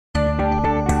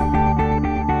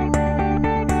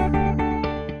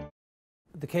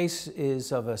The case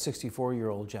is of a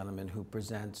 64-year-old gentleman who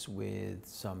presents with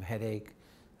some headache,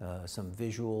 some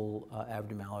visual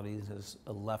abnormalities in his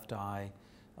left eye,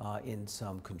 in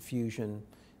some confusion.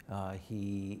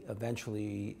 He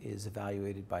eventually is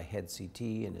evaluated by head CT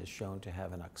and is shown to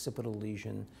have an occipital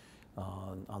lesion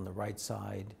on the right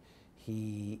side.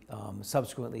 He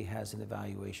subsequently has an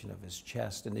evaluation of his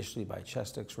chest, initially by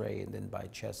chest X-ray and then by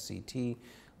chest CT,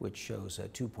 which shows a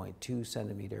 2.2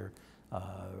 centimeter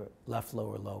left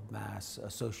lower lobe mass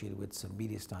associated with some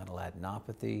mediastinal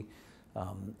adenopathy.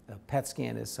 A PET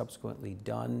scan is subsequently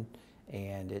done,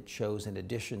 and it shows, in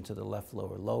addition to the left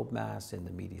lower lobe mass and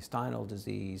the mediastinal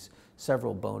disease,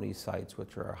 several bony sites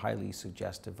which are highly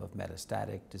suggestive of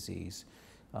metastatic disease.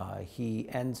 He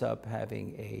ends up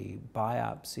having a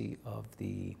biopsy of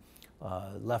the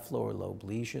left lower lobe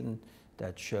lesion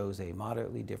that shows a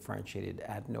moderately differentiated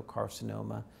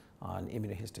adenocarcinoma on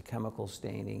immunohistochemical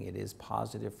staining. It is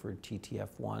positive for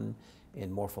TTF1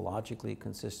 and morphologically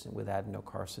consistent with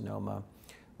adenocarcinoma.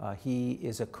 He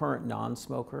is a current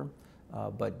non-smoker,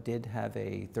 but did have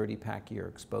a 30-pack year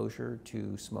exposure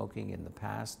to smoking in the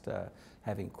past,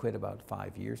 having quit about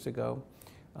 5 years ago.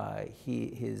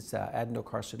 His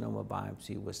adenocarcinoma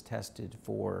biopsy was tested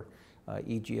for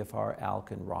EGFR,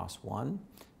 ALK, and ROS1,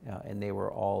 and they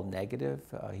were all negative.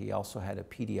 He also had a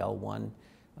PD-L1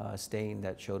 stain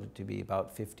that showed it to be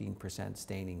about 15%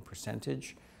 staining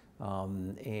percentage.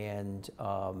 In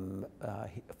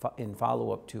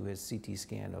follow-up to his CT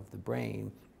scan of the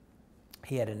brain,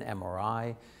 he had an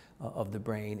MRI of the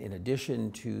brain. In addition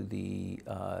to the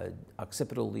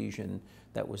occipital lesion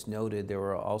that was noted, there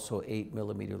were also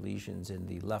 8-millimeter lesions in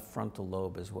the left frontal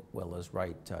lobe as well as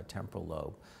right temporal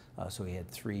lobe. So he had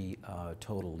 3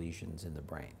 total lesions in the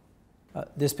brain.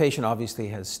 This patient obviously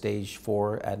has stage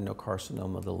 4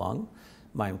 adenocarcinoma of the lung.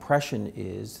 My impression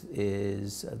is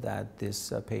that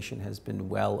this patient has been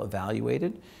well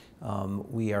evaluated.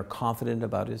 We are confident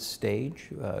about his stage,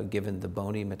 given the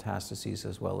bony metastases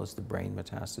as well as the brain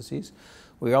metastases.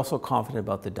 We're also confident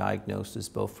about the diagnosis,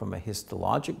 both from a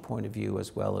histologic point of view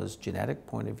as well as genetic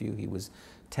point of view. He was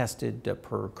tested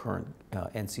per current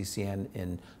NCCN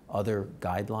and other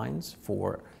guidelines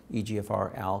for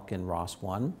EGFR, ALK, and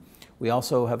ROS1. We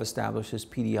also have established his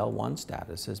PD-L1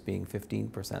 status as being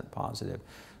 15% positive.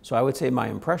 So I would say my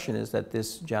impression is that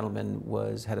this gentleman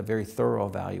had a very thorough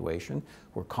evaluation.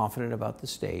 We're confident about the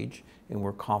stage, and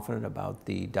we're confident about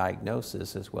the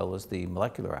diagnosis as well as the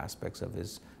molecular aspects of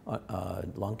his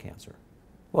lung cancer.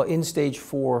 Well, in stage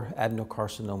 4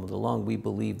 adenocarcinoma of the lung, we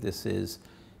believe this is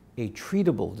a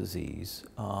treatable disease,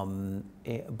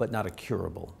 but not a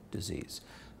curable disease.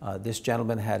 This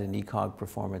gentleman had an ECOG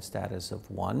performance status of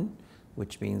 1,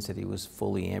 which means that he was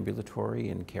fully ambulatory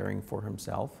and caring for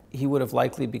himself. He would have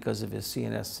likely, because of his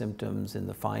CNS symptoms and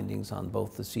the findings on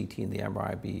both the CT and the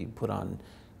MRI, be put on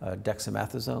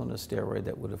dexamethasone, a steroid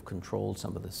that would have controlled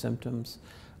some of the symptoms.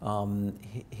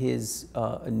 His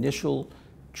initial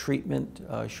treatment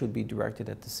should be directed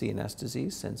at the CNS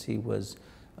disease, since he was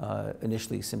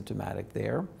initially symptomatic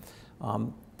there.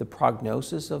 The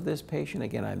prognosis of this patient,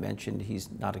 again, I mentioned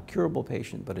he's not a curable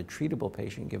patient, but a treatable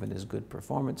patient given his good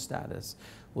performance status.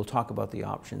 We'll talk about the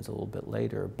options a little bit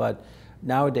later. But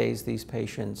nowadays, these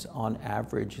patients, on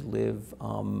average, live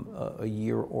a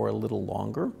year or a little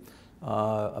longer.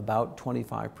 About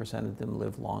 25% of them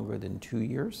live longer than 2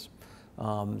 years.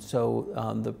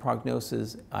 The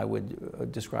prognosis, I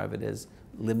would describe it as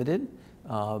limited,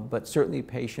 but certainly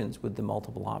patients with the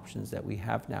multiple options that we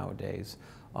have nowadays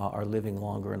are living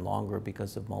longer and longer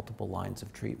because of multiple lines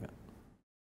of treatment.